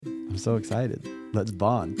so excited. Let's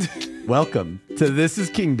bond. Welcome to This is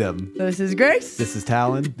Kingdom. This is Grace. This is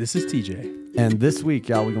Talon. This is TJ. And this week,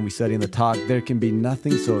 y'all, we're going to be studying the talk, There Can Be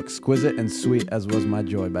Nothing So Exquisite and Sweet as Was My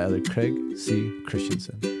Joy by Elder Craig C.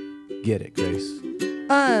 Christensen. Get it, Grace.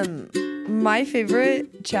 My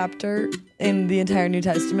favorite chapter in the entire New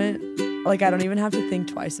Testament, like I don't even have to think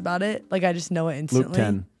twice about it. Like I just know it instantly. Luke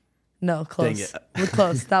 10. No, close. Dang it. We're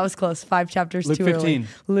close. That was close. 5 chapters Luke too 15. early.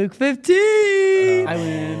 Luke 15. I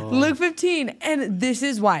win. Luke 15. And this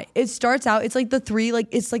is why. It starts out, it's like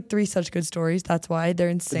three such good stories. That's why they're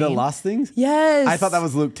insane. The lost things? Yes. I thought that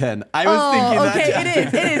was Luke 10. I was thinking that.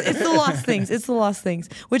 Okay, it is. It's the lost things. It's the lost things,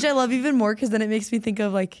 which I love even more because then it makes me think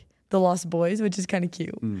of like the Lost Boys, which is kind of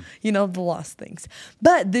cute. You know, the lost things.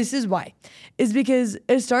 But this is why. Is because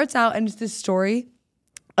it starts out and it's this story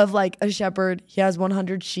of like a shepherd. He has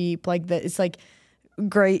 100 sheep. Like that. It's like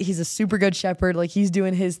great. He's a super good shepherd. Like he's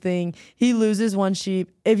doing his thing. He loses one sheep.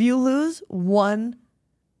 If you lose 1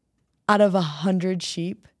 out of 100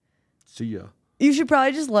 sheep, See ya. you should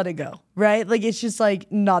probably just let it go, right? Like, it's just like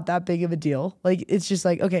not that big of a deal. Like, it's just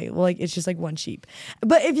like, okay, well, like, it's just like one sheep.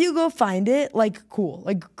 But if you go find it, like, cool,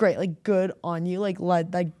 like, great, like, good on you, like,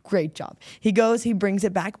 great job. He goes, he brings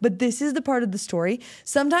it back. But this is the part of the story.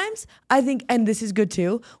 Sometimes I think, and this is good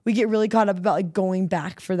too, we get really caught up about like going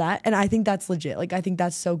back for that. And I think that's legit. Like, I think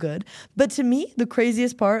that's so good. But to me, the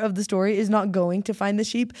craziest part of the story is not going to find the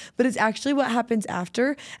sheep, but it's actually what happens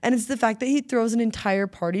after. And it's the fact that he throws an entire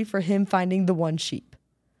party for him finding the one sheep.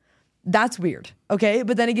 That's weird, okay?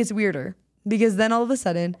 But then it gets weirder because then all of a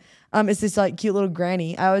sudden, it's this like cute little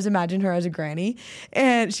granny. I always imagine her as a granny,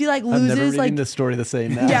 and she like loses I'm never reading like the story the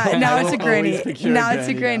same now. yeah. Now I it's a will granny. always picture Now it's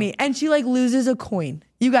a granny, now. and she like loses a coin.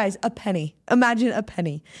 You guys, a penny. Imagine a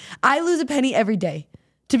penny. I lose a penny every day.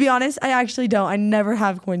 To be honest, I actually don't. I never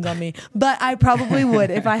have coins on me, but I probably would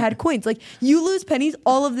if I had coins. Like you lose pennies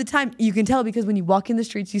all of the time. You can tell because when you walk in the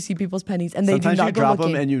streets, you see people's pennies and they Sometimes do not you go drop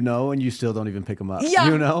looking. them and you still don't even pick them up. Yeah,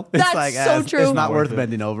 You know? that's so true. It's not worth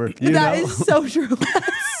bending over. That is so true.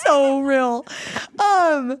 That's so real.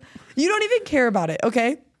 You don't even care about it,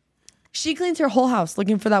 okay? She cleans her whole house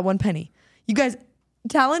looking for that one penny. You guys,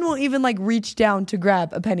 Talon won't even like reach down to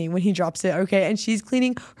grab a penny when he drops it, okay? And she's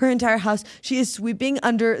cleaning her entire house. She is sweeping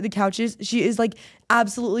under the couches. She is like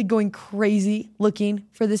absolutely going crazy looking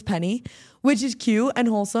for this penny, which is cute and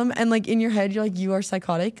wholesome. And like in your head, you're like, you are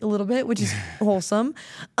psychotic a little bit, which is wholesome.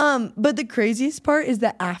 But the craziest part is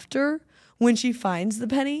that after, when she finds the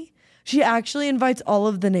penny, she actually invites all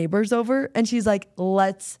of the neighbors over and she's like,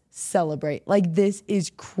 let's celebrate. Like, this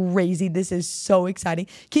is crazy. This is so exciting.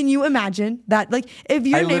 Can you imagine that? Like, if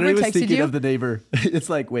your I neighbor literally was texted thinking you, of the neighbor. It's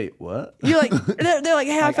like, wait, what? you're like, they're like,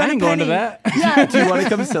 hey, I Like, I found ain't a going penny. to that. Yeah. Do you want to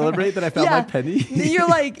come celebrate that I found my penny? You're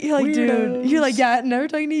like, dude, Weirdos. you're like, yeah, never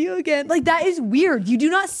talking to you again. Like, that is weird. You do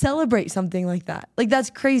not celebrate something like that. Like, that's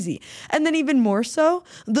crazy. And then even more so,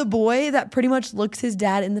 the boy that pretty much looks his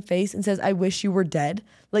dad in the face and says, I wish you were dead.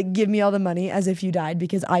 Like, give me all the money as if you died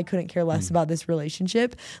because I couldn't care less about this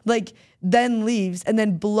relationship. Like, then leaves and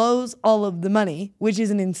then blows all of the money, which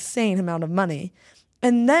is an insane amount of money.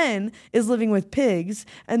 And then is living with pigs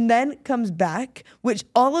and then comes back, which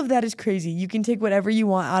all of that is crazy. You can take whatever you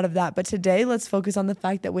want out of that. But today, let's focus on the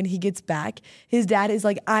fact that when he gets back, his dad is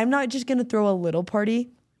like, I'm not just going to throw a little party.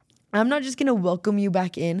 I'm not just going to welcome you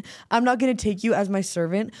back in. I'm not going to take you as my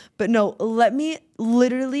servant. But no, let me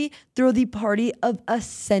literally throw the party of a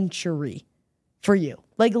century for you.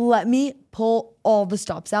 Like, let me pull all the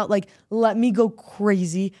stops out. Like, let me go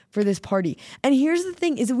crazy for this party. And here's the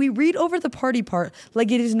thing is that we read over the party part like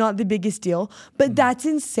it is not the biggest deal, but that's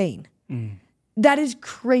insane. That is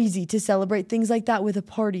crazy to celebrate things like that with a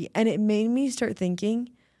party. And it made me start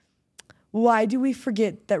thinking, why do we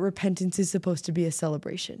forget that repentance is supposed to be a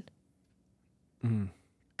celebration?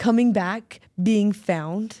 Coming back, being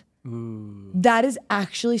found, that is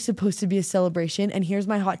actually supposed to be a celebration. And here's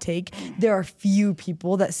my hot take. There are few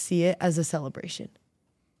people that see it as a celebration.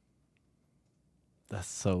 That's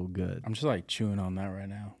so good. I'm just like chewing on that right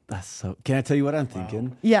now. Can I tell you what I'm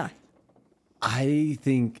thinking? Yeah. I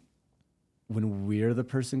think when we're the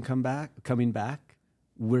person coming back,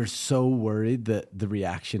 we're so worried that the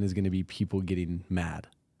reaction is going to be people getting mad.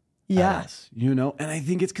 Yeah. At us, you know? And I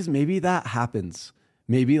think it's because maybe that happens.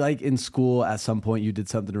 Maybe like in school at some point you did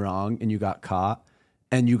something wrong and you got caught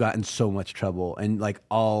and you got in so much trouble and like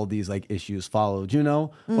all these like issues followed, you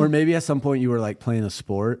know? Or maybe at some point you were like playing a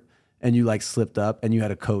sport and you like slipped up and you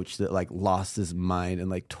had a coach that like lost his mind and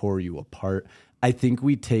like tore you apart. I think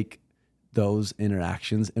we take those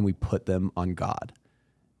interactions and we put them on God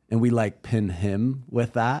and we like pin him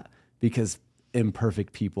with that because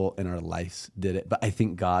imperfect people in our lives did it. But I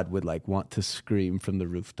think God would like want to scream from the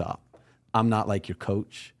rooftop, I'm not like your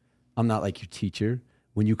coach. I'm not like your teacher.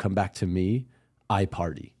 When you come back to me, I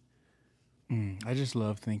party. I just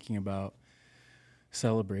love thinking about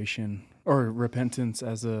celebration or repentance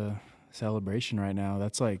as a celebration right now.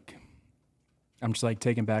 That's like, I'm just like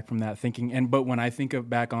taken back from that thinking. But when I think of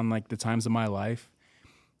back on like the times of my life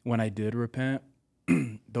when I did repent,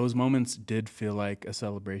 those moments did feel like a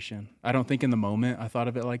celebration. I don't think in the moment I thought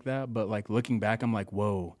of it like that, but like looking back, I'm like,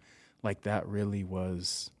 whoa, like that really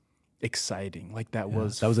was exciting. Like that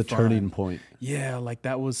was a fun. turning point. Yeah, like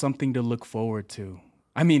that was something to look forward to.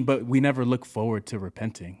 I mean, but we never look forward to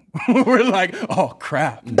repenting. We're like, oh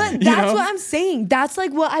crap. But that's what I'm saying. That's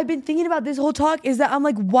like what I've been thinking about this whole talk is that I'm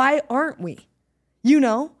like, why aren't we? You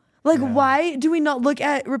know? Like, why do we not look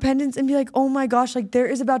at repentance and be like, oh my gosh, like there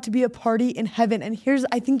is about to be a party in heaven. And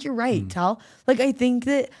I think you're right, Tal. Like, I think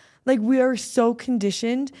that like we are so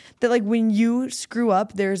conditioned that like when you screw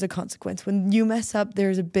up, there's a consequence. When you mess up,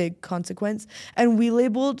 there's a big consequence. And we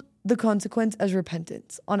labeled the consequence as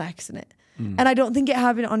repentance on accident. And I don't think it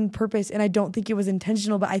happened on purpose, and I don't think it was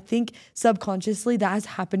intentional, but I think subconsciously that has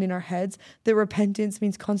happened in our heads, that repentance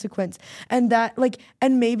means consequence. And that like,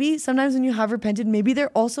 and maybe sometimes when you have repented, maybe there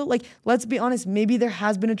also like, let's be honest, maybe there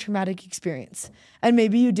has been a traumatic experience and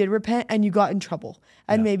maybe you did repent and you got in trouble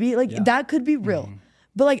and maybe like that could be real.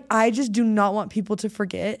 But like, I just do not want people to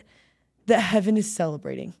forget that heaven is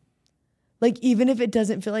celebrating. Like, even if it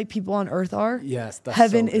doesn't feel like people on earth are, Yes, that's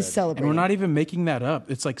heaven so is good. celebrating. And we're not even making that up.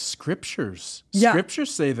 It's like scriptures. Yeah. Scriptures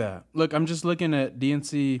say that. Look, I'm just looking at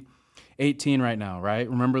DNC 18 right now, right?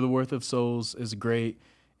 Remember the worth of souls is great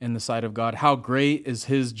in the sight of God. How great is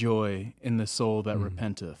his joy in the soul that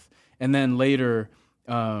repenteth. And then later,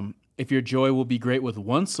 if your joy will be great with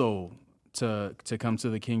one soul to come to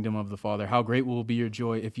the kingdom of the Father, how great will be your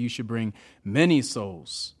joy if you should bring many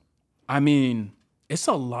souls. I mean, it's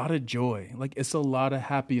a lot of joy. Like, it's a lot of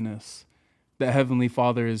happiness that Heavenly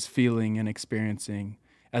Father is feeling and experiencing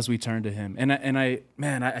as we turn to him. And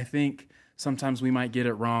I think sometimes we might get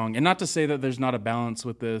it wrong. And not to say that there's not a balance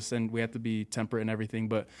with this and we have to be temperate and everything,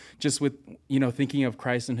 but just with, thinking of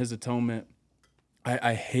Christ and his atonement,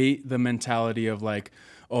 I hate the mentality of like,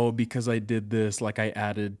 oh, because I did this, like I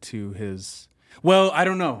added to his, well, I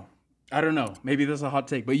don't know. Maybe that's a hot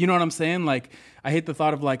take, but you know what I'm saying? Like, I hate the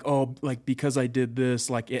thought of like, oh, like because I did this,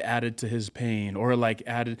 like it added to his pain, or like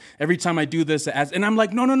added every time I do this, it adds. And I'm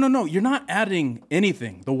like, no, you're not adding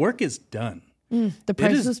anything. The work is done. The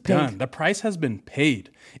price was paid. Done. The price has been paid.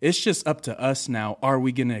 It's just up to us now. Are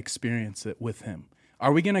we going to experience it with him?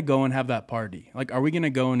 Are we going to go and have that party? Like, are we going to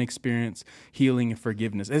go and experience healing and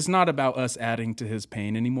forgiveness? It's not about us adding to his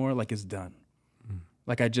pain anymore. Like, it's done.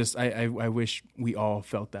 Like, I wish we all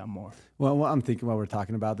felt that more. Well, what I'm thinking while we're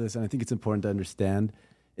talking about this, and I think it's important to understand,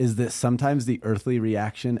 is that sometimes the earthly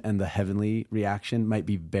reaction and the heavenly reaction might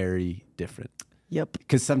be very different. Yep.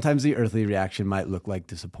 Because sometimes the earthly reaction might look like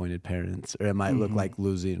disappointed parents, or it might look like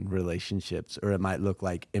losing relationships, or it might look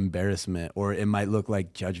like embarrassment, or it might look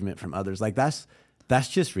like judgment from others. Like, that's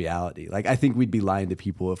just reality. Like, I think we'd be lying to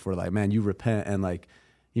people if we're like, man, you repent and like,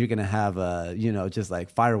 you're going to have, just like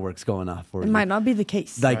fireworks going off. It might not be the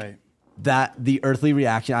case. Like Right. that, the earthly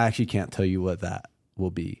reaction, I actually can't tell you what that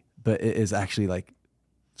will be, but it is actually like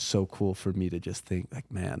so cool for me to just think like,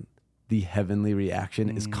 man, the heavenly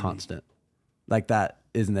reaction is constant. Like that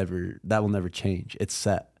will never change. It's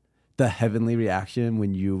set. The heavenly reaction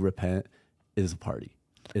when you repent is a party.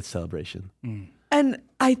 It's celebration. And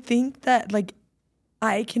I think that like,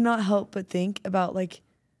 I cannot help but think about like,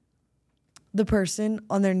 the person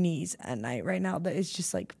on their knees at night right now that is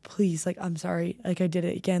just like, please, like, I'm sorry, like I did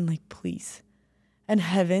it again, like, please. And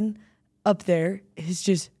heaven up there is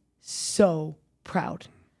just so proud.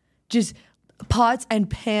 Just pots and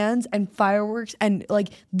pans and fireworks and like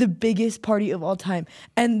the biggest party of all time.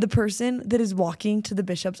 And the person that is walking to the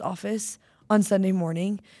bishop's office on Sunday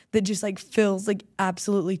morning that just like feels like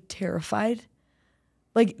absolutely terrified.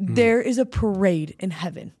 Like there is a parade in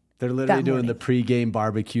heaven. They're literally doing the pregame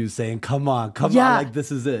barbecue saying, come on, like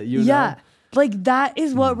this is it, you know? Like that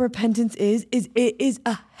is what repentance is it is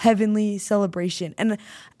a heavenly celebration. And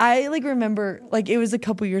I like remember like it was a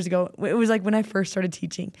couple years ago. It was like when I first started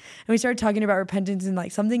teaching and we started talking about repentance and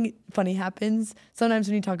like something funny happens. Sometimes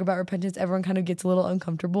when you talk about repentance, everyone kind of gets a little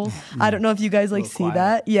uncomfortable. I don't know if you guys like see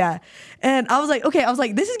that. Yeah. And I was like,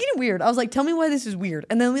 this is getting weird. I was like, tell me why this is weird.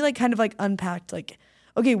 And then we like kind of like unpacked like,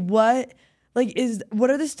 okay, what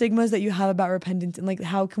are the stigmas that you have about repentance and like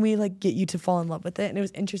how can we like get you to fall in love with it? And it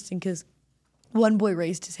was interesting because one boy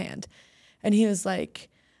raised his hand and he was like,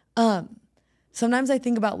 sometimes I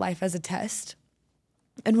think about life as a test.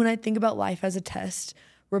 And when I think about life as a test,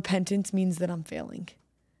 repentance means that I'm failing.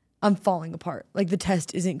 I'm falling apart. Like the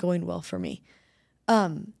test isn't going well for me.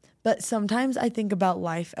 But sometimes I think about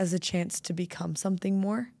life as a chance to become something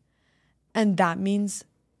more. And that means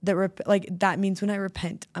that means when I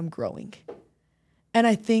repent, I'm growing. And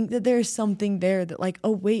I think that there's something there that like,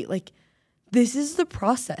 oh wait, like this is the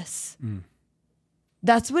process.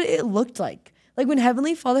 That's what it looked like. Like when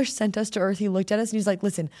Heavenly Father sent us to earth, he looked at us and he's like,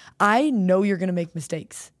 listen, I know you're going to make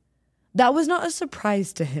mistakes. That was not a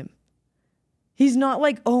surprise to him. He's not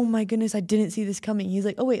like, oh my goodness, I didn't see this coming. He's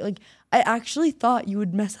like, oh wait, like I actually thought you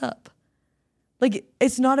would mess up. Like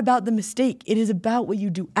it's not about the mistake. It is about what you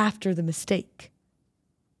do after the mistake.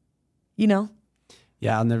 You know?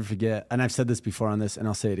 Yeah, I'll never forget. And I've said this before on this, and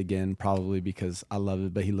I'll say it again, probably because I love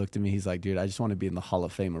it. But he looked at me, he's like, dude, I just want to be in the Hall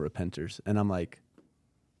of Fame of repenters. And I'm like,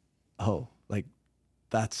 oh, like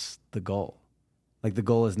that's the goal. Like the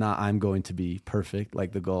goal is not I'm going to be perfect.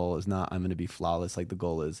 Like the goal is not I'm going to be flawless. Like the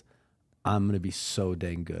goal is I'm going to be so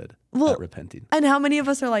dang good at repenting. And how many of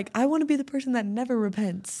us are like, I want to be the person that never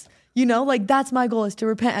repents? You know, like that's my goal, is to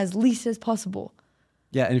repent as least as possible.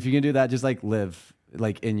 Yeah, and if you can do that, just like live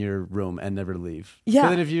like in your room and never leave. Yeah.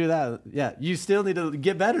 But then if you do that, yeah, you still need to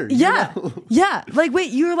get better. Yeah. You know? Yeah. Like,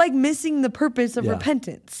 wait, you're like missing the purpose of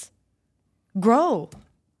repentance. Grow,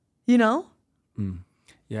 you know?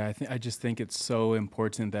 Yeah, I just think it's so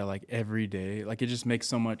important that like every day, like it just makes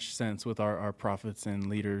so much sense with our prophets and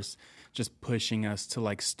leaders just pushing us to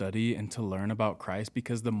like study and to learn about Christ,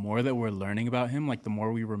 because the more that we're learning about him, like the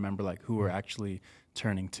more we remember like who we're actually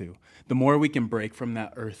turning to. The more we can break from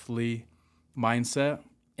that earthly mindset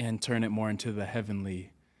and turn it more into the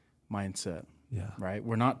heavenly mindset. Yeah. Right?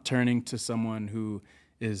 We're not turning to someone who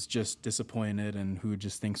is just disappointed and who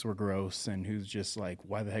just thinks we're gross and who's just like,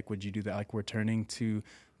 why the heck would you do that? Like we're turning to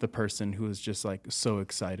the person who is just like so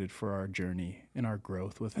excited for our journey and our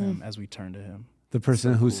growth with him as we turn to him. The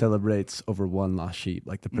person who celebrates over one lost sheep,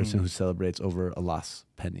 like the person who celebrates over a lost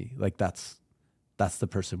penny, like that's the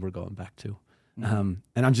person we're going back to. And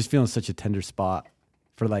I'm just feeling such a tender spot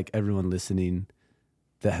for like everyone listening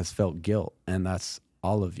that has felt guilt, and that's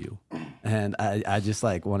all of you. And I just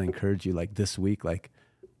like want to encourage you, like this week, like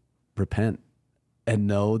repent and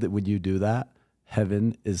know that when you do that,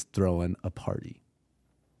 heaven is throwing a party.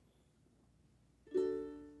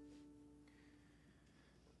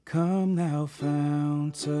 Come thou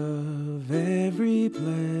fount of every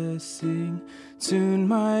blessing, tune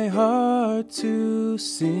my heart to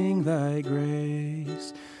sing thy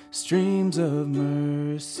grace. Streams of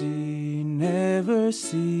mercy never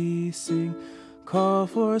ceasing, call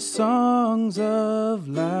for songs of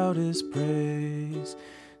loudest praise.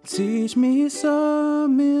 Teach me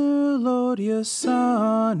some melodious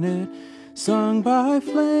sonnet, sung by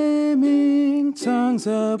flaming tongues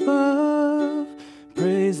above.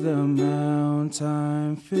 Praise the mount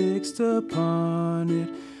I'm fixed upon it,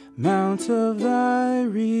 mount of thy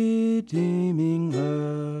redeeming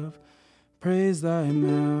love. Praise thy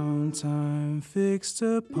mount I'm fixed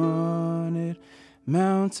upon it,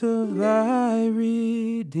 mount of thy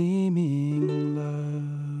redeeming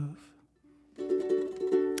love.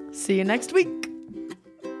 See you next week.